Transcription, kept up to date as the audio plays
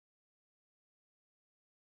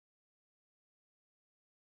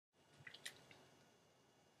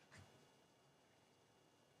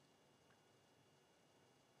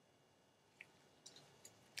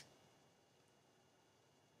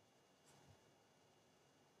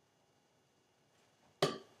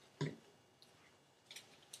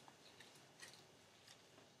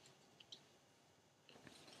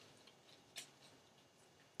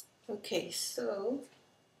Okay, so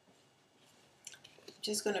I'm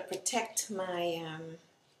just going to protect my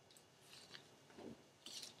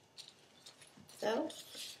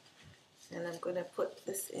self, and I'm going to put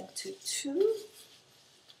this into 2.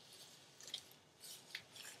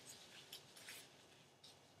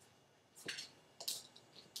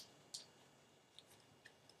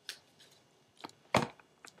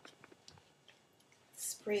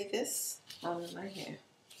 Spray this on my hair.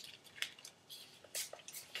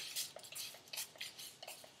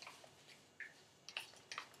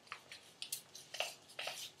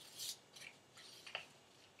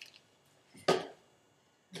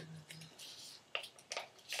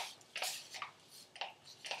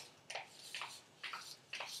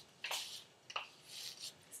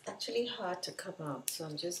 It's actually hard to come out, so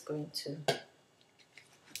I'm just going to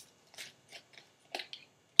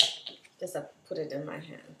just put it in my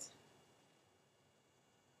hand.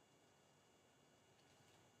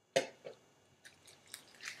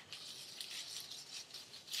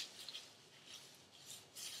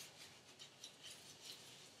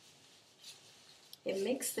 It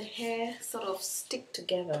makes the hair sort of stick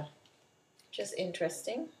together. Just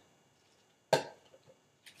interesting.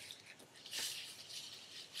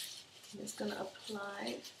 I'm just going to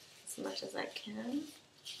apply as much as I can.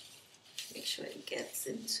 Make sure it gets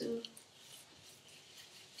into.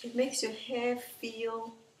 It makes your hair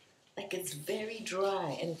feel like it's very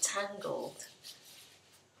dry and tangled.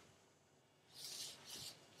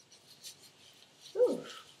 Ooh.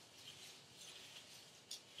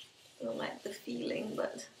 I don't like the feeling,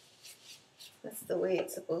 but that's the way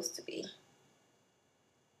it's supposed to be.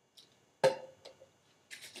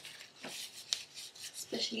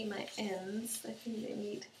 Especially my ends, I think they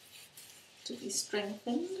need to be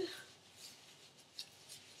strengthened.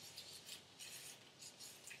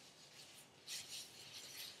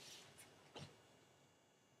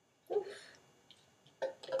 Oof.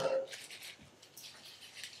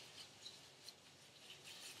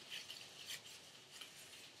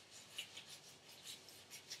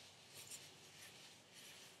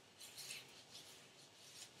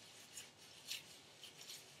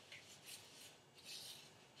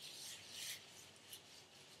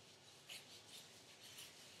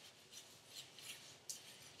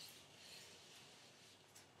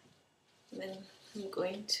 Then I'm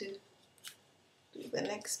going to do the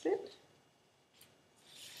next bit.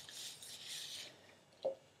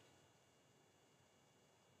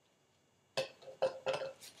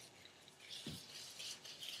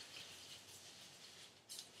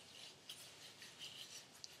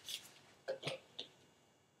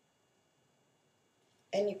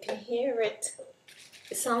 And you can hear it.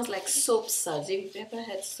 It sounds like soap suds. If you've ever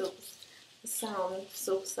had soap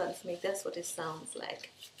suds make, that's what it sounds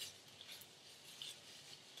like.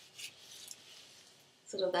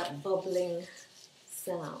 Sort of that bubbling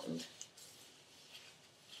sound.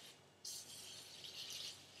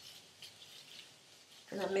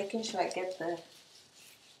 And I'm making sure I get the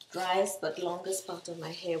driest but longest part of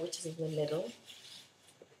my hair, which is in the middle.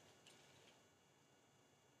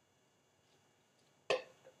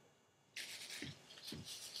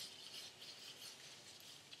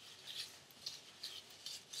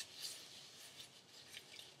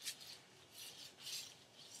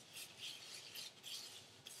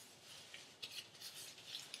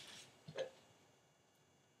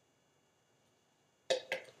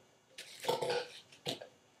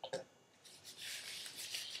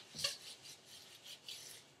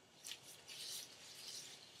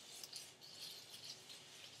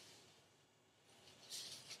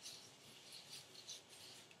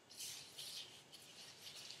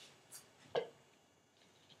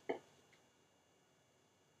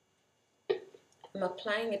 I'm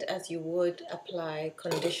applying it as you would apply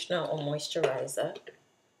conditioner or moisturizer.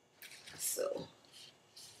 So,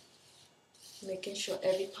 making sure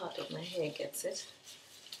every part of my hair gets it.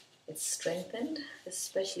 It's strengthened,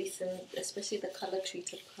 especially the color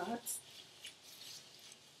treated parts.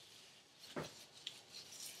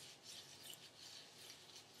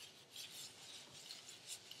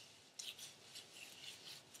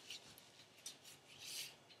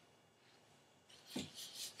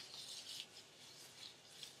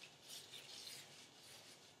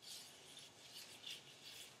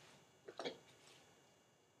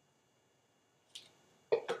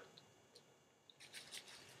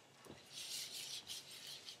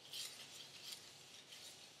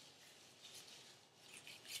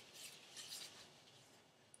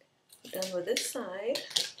 Done with this side,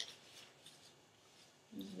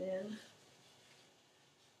 and then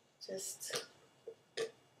just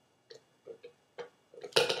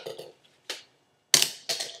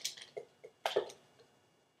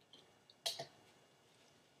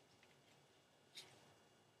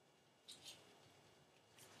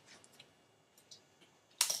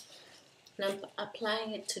and I'm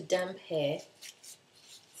applying it to damp hair.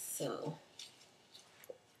 So,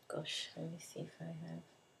 gosh, let me see if I have.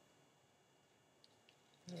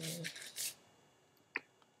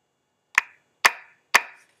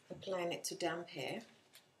 Applying it to damp hair.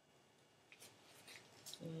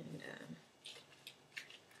 And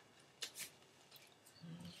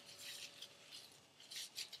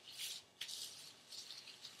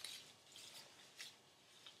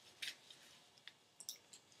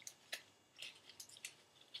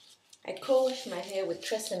I co-wash my hair with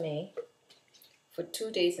Tresemme for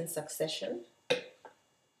 2 days in succession.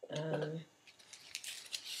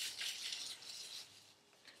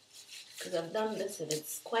 Because I've done this and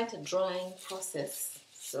it's quite a drying process.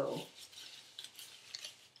 So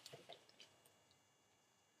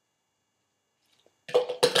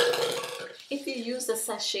if you use the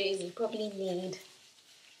sachets, you probably need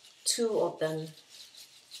 2 of them.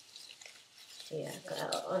 Yeah,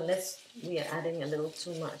 unless we are adding a little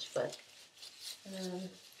too much, but I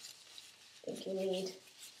think you need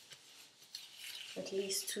at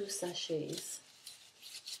least 2 sachets.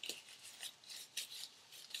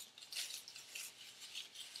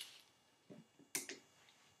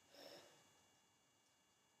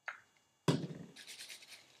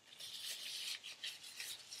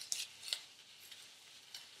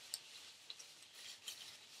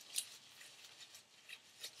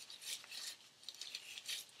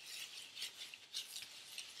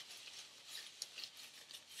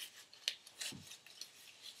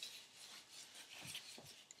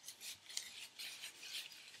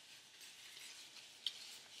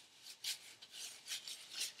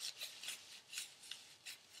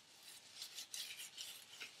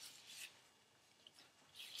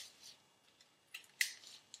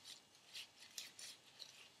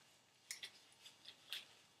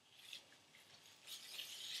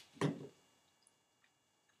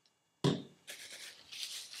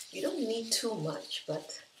 You don't need too much,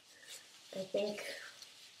 but I think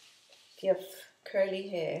if you have curly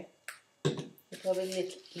hair, you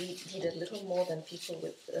probably need a little more than people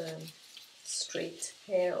with straight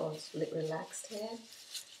hair or relaxed hair.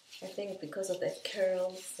 I think because of the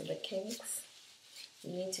curls and the kinks,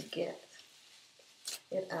 you need to get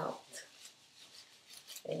it out.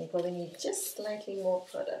 And you probably need just slightly more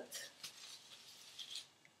product.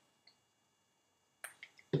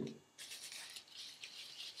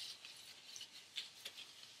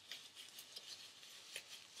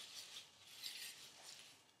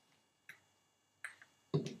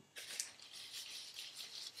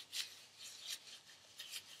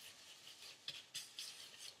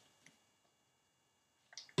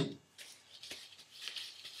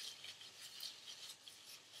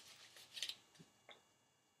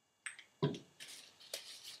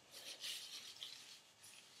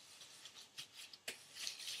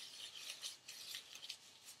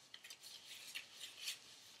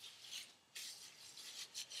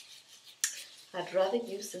 I'd rather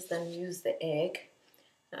use this than use the egg.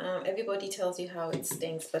 Everybody tells you how it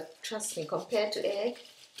stinks, but trust me, compared to egg,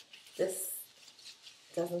 this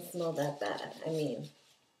doesn't smell that bad. I mean,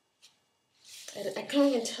 I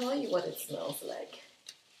can't even tell you what it smells like.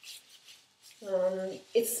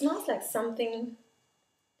 It smells like something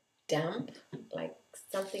damp, like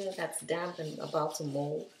something that's damp and about to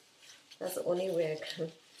mold. That's the only way I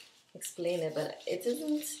can explain it, but it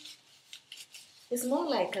isn't. It's more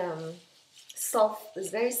like it's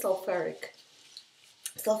very sulfuric,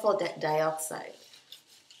 sulfur dioxide.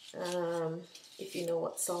 If you know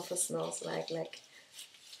what sulfur smells like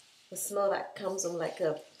the smell that comes from like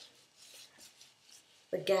the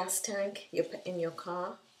gas tank in your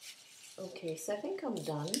car. Okay, so I think I'm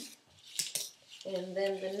done. And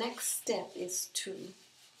then the next step is to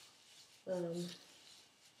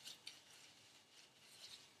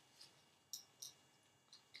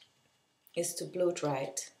blow dry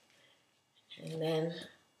it. And then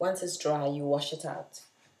once it's dry, you wash it out.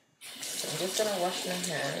 So I'm just gonna wash my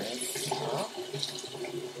hands off.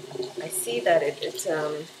 I see that it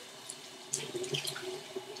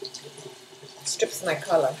strips my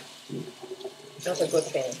color. Not a good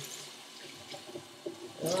thing.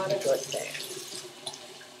 Not a good thing.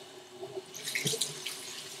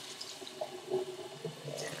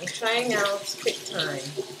 Yeah, I'm trying out QuickTime.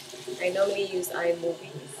 I normally use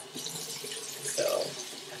iMovie. So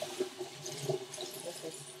this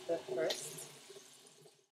is the first.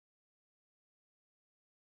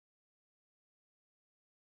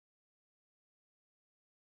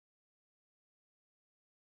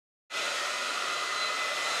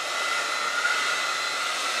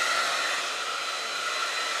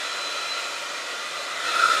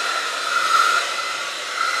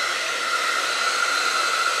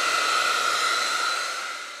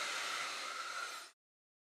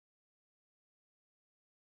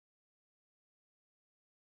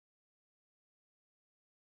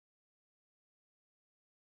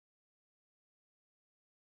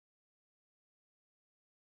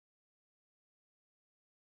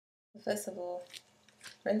 First of all,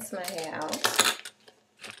 rinse my hair out.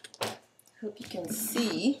 Hope you can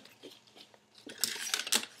see.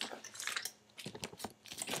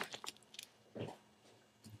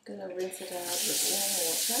 Gonna rinse it out with warm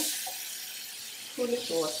water, coolish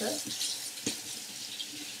water.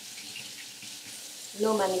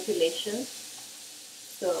 No manipulation.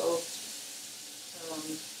 So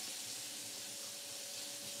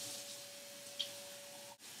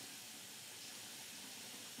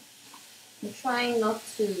I'm trying not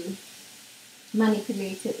to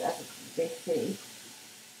manipulate it, as they say.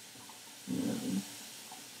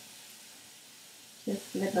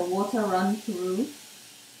 Just let the water run through,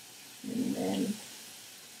 and then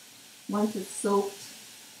once it's soaked,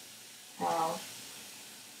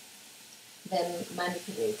 then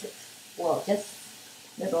manipulate it. Well, just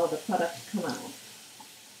let all the product come out.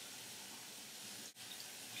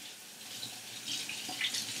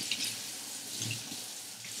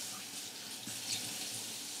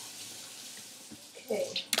 Okay,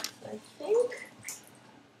 I think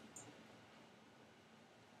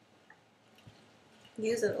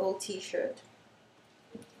use an old t-shirt.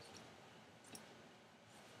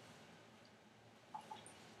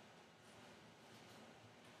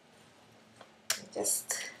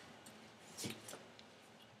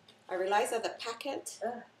 I realized that the packet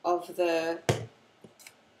of the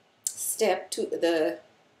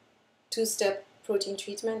two-step protein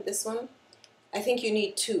treatment, this one, I think you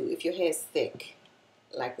need 2 if your hair is thick,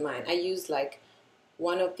 like mine. I use like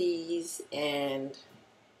one of these and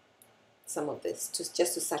some of this just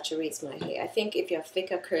to saturate my hair. I think if you have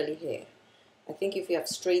thicker curly hair, I think if you have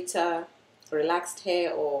straighter, relaxed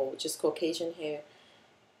hair or just Caucasian hair,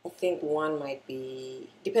 I think 1 might be,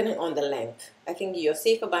 depending on the length. I think you're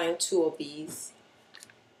safer buying 2 of these.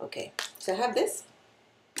 Okay, so I have this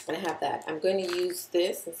and I have that. I'm going to use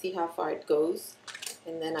this and see how far it goes.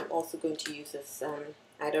 And then I'm also going to use this.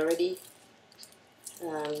 I'd already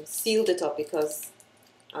sealed it up because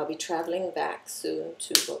I'll be traveling back soon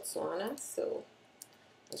to Botswana. So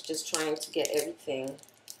I was just trying to get everything,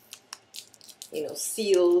 you know,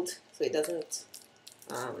 sealed so it doesn't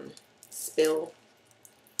spill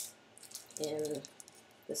in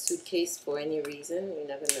the suitcase for any reason. You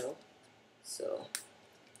never know. So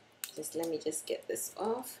let me get this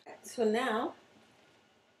off. So now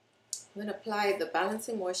I'm going to apply the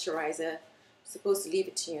Balancing Moisturiser. I'm supposed to leave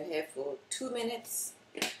it in your hair for 2 minutes.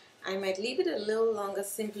 I might leave it a little longer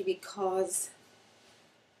simply because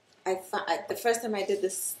the first time I did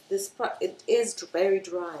this it is very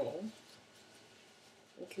drying.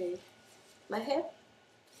 Okay, my hair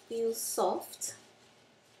feels soft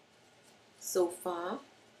so far,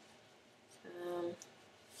 and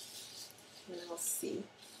I'll see.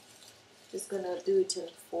 Just gonna do it in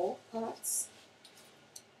 4 parts.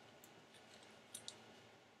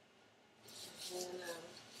 And,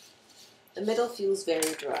 the middle feels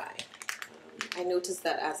very dry. I noticed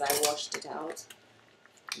that as I washed it out,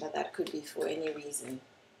 but that could be for any reason.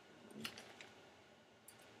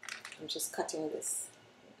 I'm just cutting this.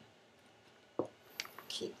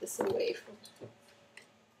 Keep this away from.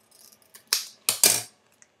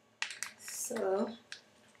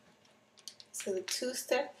 So the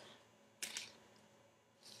 2-step.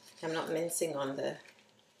 I'm not mincing on the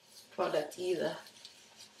product either.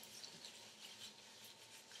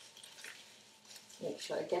 Make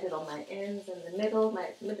sure I get it on my ends and the middle. My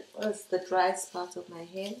middle is the driest part of my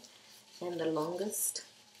hair and the longest.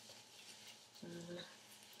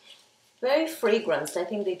 Very fragrant. I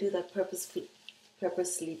think they do that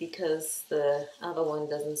purposely because the other one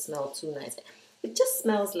doesn't smell too nice. It just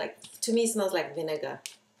smells like, to me, smells like vinegar.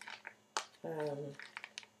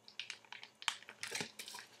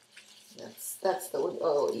 That's the,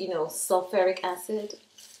 you know, sulfuric acid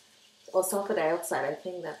or sulfur dioxide. I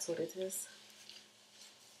think that's what it is.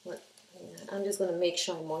 But yeah, I'm just going to make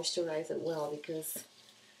sure I moisturize it well because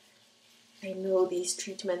I know these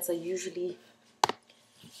treatments are usually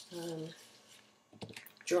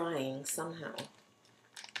drying somehow.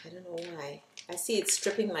 I don't know why. I see it's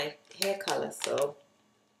stripping my hair color, so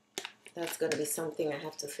that's going to be something I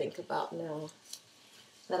have to think about now.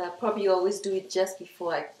 But I probably always do it just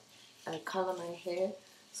before I color my hair,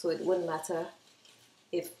 so it wouldn't matter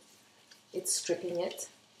if it's stripping it.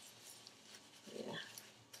 Yeah,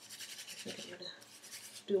 I think I'm going to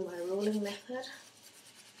do my rolling method.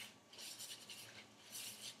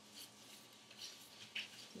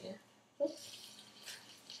 Yeah. Oops.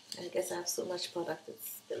 I guess I have so much product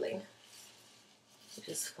it's spilling, which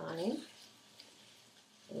is fine.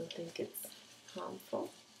 I don't think it's harmful.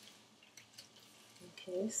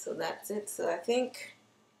 Okay, so that's it. So I think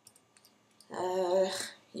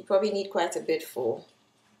you probably need quite a bit for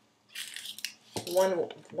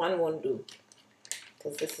one won't do,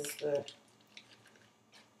 because this is the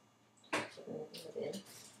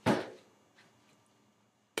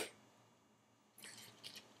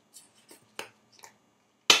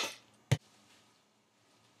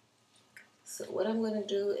so what I'm going to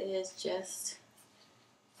do is just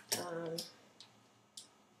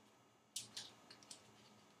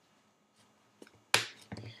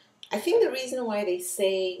I think the reason why they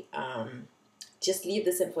say just leave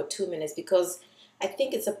this in for 2 minutes, because I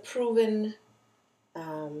think it's a proven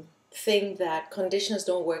thing that conditioners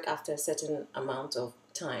don't work after a certain amount of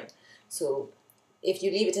time. So if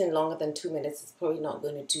you leave it in longer than 2 minutes, it's probably not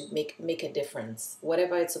going to make a difference.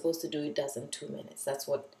 Whatever it's supposed to do, it does in 2 minutes. That's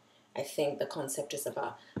what I think the concept is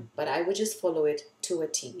about. But I would just follow it to a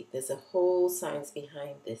T. There's a whole science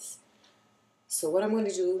behind this. So what I'm going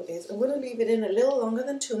to do is I'm going to leave it in a little longer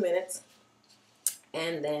than 2 minutes,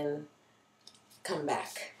 and then come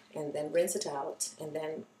back and then rinse it out and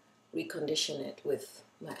then recondition it with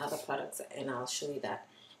my other products, and I'll show you that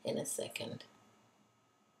in a second.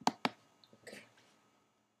 Okay.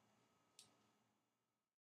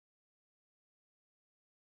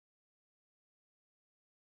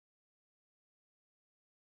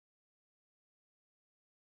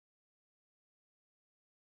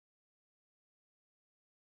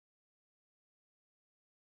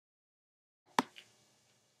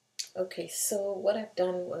 Okay, so what I've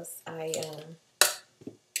done was I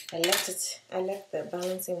left the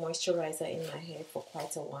Balancing Moisturiser in my hair for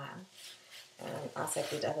quite a while, as I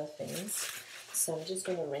did other things. So I'm just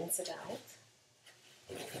going to rinse it out,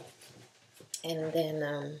 and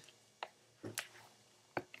then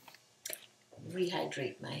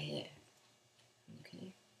rehydrate my hair.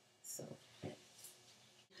 Okay, so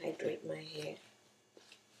hydrate my hair,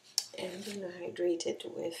 and I'm going to hydrate it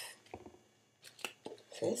with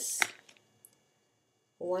this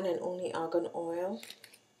one and only argan oil,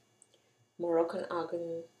 Moroccan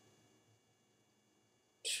argan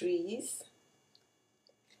trees.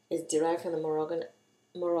 It's derived from the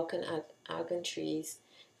Moroccan argan trees,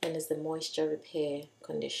 and is the moisture repair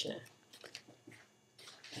conditioner.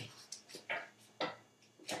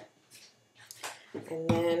 And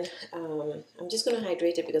then I'm just going to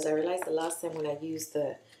hydrate it, because I realized the last time when I used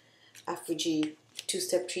the Aphogee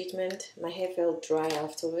two-step treatment, my hair felt dry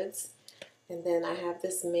afterwards. And then I have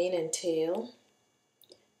this mane and tail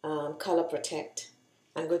Color Protect.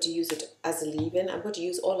 I'm going to use it as a leave-in. I'm going to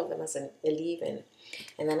use all of them as a leave-in.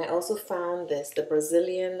 And then I also found this, the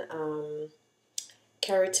Brazilian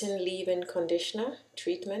keratin leave-in conditioner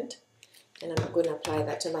treatment, and I'm going to apply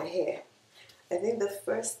that to my hair. I think the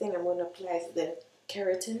first thing I'm going to apply is the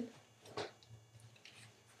keratin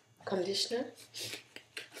conditioner,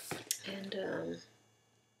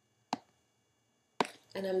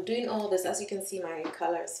 and I'm doing all this. As you can see, my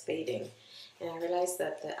color is fading, and I realized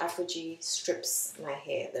that the Aphogee strips my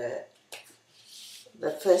hair.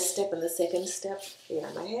 The first step and the second step,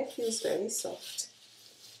 yeah, my hair feels very soft,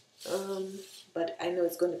 but I know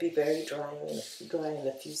it's going to be very dry in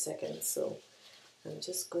a few seconds, so I'm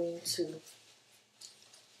just going to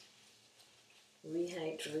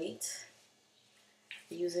rehydrate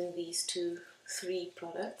using these 3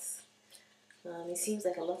 products. It seems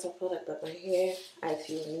like a lot of product, but my hair, I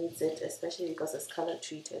feel, needs it, especially because it's color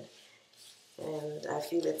treated, and I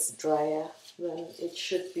feel it's drier than it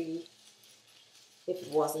should be if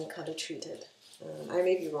it wasn't color treated. I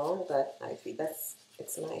may be wrong, but I feel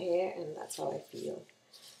it's my hair, and that's how I feel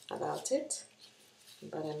about it.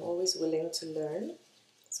 But I'm always willing to learn.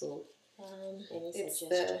 So any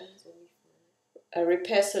suggestions?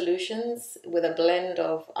 Repair Solutions with a blend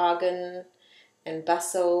of argan and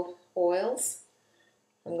basil oils.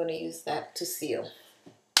 I'm going to use that to seal.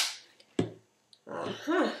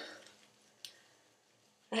 I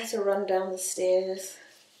had to run down the stairs,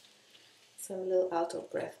 so I'm a little out of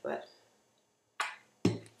breath, but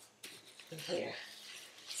I'm here.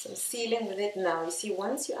 So I'm sealing with it now. You see,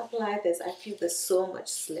 once you apply this, I feel there's so much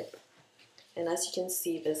slip. And as you can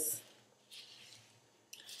see, this,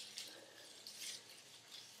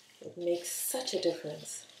 it makes such a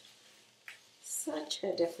difference. Such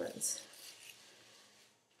a difference.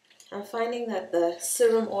 I'm finding that the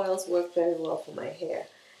serum oils work very well for my hair.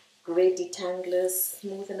 Great detanglers,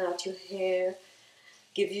 smoothen out your hair,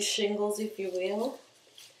 give you shingles, if you will.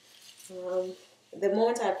 The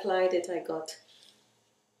moment I applied it, I got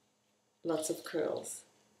lots of curls,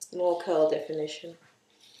 more curl definition.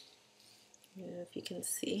 Yeah, if you can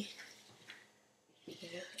see.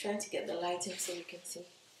 Yeah, I'm trying to get the light in so you can see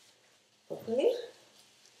properly.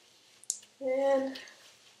 And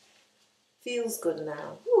feels good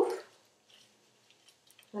now. Whew.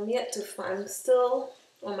 I'm still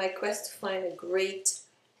on my quest to find a great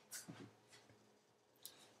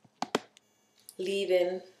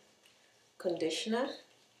leave-in conditioner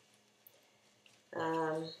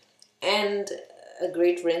and a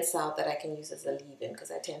great rinse out that I can use as a leave-in,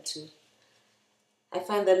 because I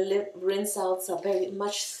find that rinse outs are very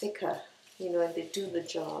much thicker, you know, and they do the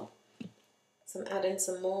job. So I'm adding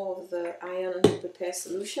some more of the iron repair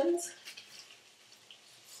solutions.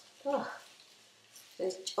 Oh,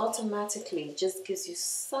 it automatically just gives you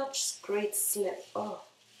such great slip. Oh,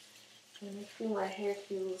 and I feel my hair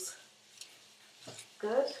feels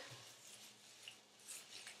good.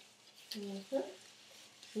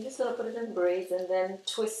 I'm just going to put it in braids and then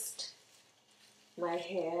twist my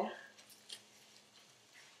hair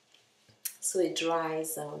so it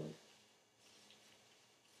dries.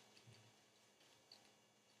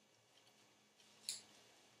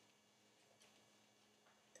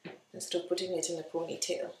 Instead of putting it in a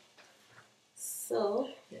ponytail. So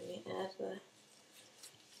let me add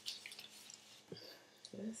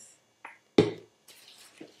this.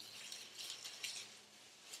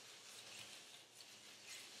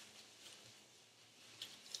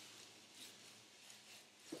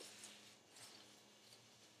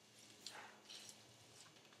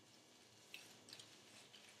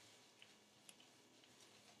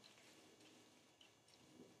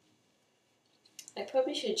 I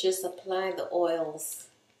probably should just apply the oils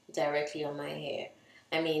directly on my hair.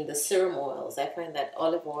 I mean the serum oils. I find that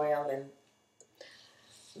olive oil and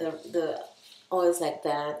the oils like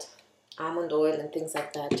that, almond oil and things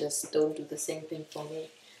like that, just don't do the same thing for me.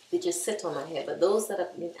 They just sit on my hair. But those that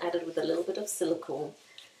have been added with a little bit of silicone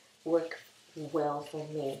work well for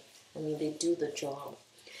me. I mean, they do the job.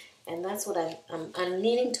 And that's what I'm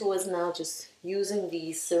leaning towards now, just using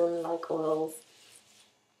these serum-like oils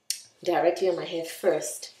directly on my hair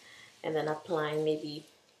first, and then applying maybe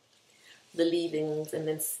the leave-ins and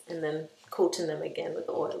then coating them again with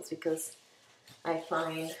oils, because I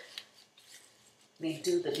find they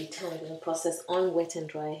do the detangling process on wet and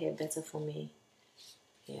dry hair better for me.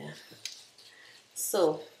 Yeah.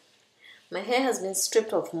 So my hair has been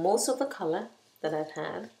stripped of most of the color that I've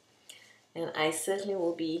had, and I certainly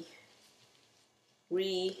will be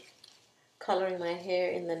recoloring my hair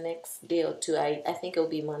in the next day or two. I think it'll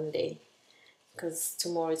be Monday, because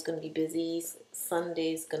tomorrow is going to be busy,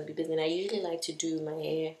 Sunday is going to be busy, and I usually like to do my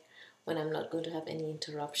hair when I'm not going to have any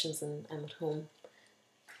interruptions and I'm at home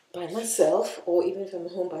by myself, or even if I'm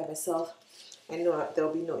at home by myself, I know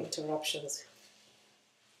there'll be no interruptions.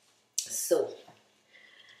 So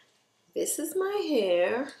this is my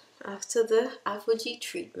hair after the Aphogee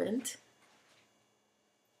treatment.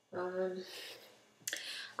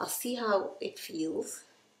 I'll see how it feels.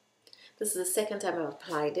 This is the second time I've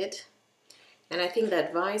applied it, and I think the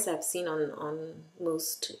advice I've seen on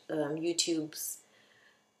most YouTube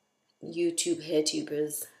hair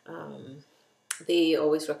tubers, they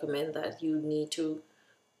always recommend that you need to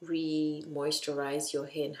re-moisturize your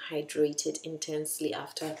hair and hydrate it intensely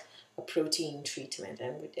after a protein treatment,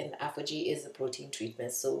 and Aphogee is a protein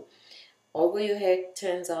treatment. So although your hair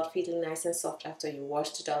turns out feeling nice and soft after you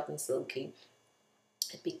washed it out and silky,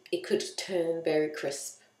 it could turn very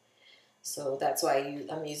crisp. So that's why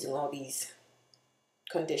I'm using all these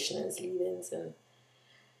conditioners, leave-ins, and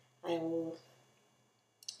I will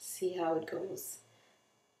see how it goes.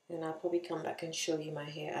 And I'll probably come back and show you my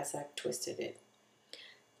hair as I've twisted it.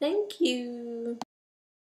 Thank you.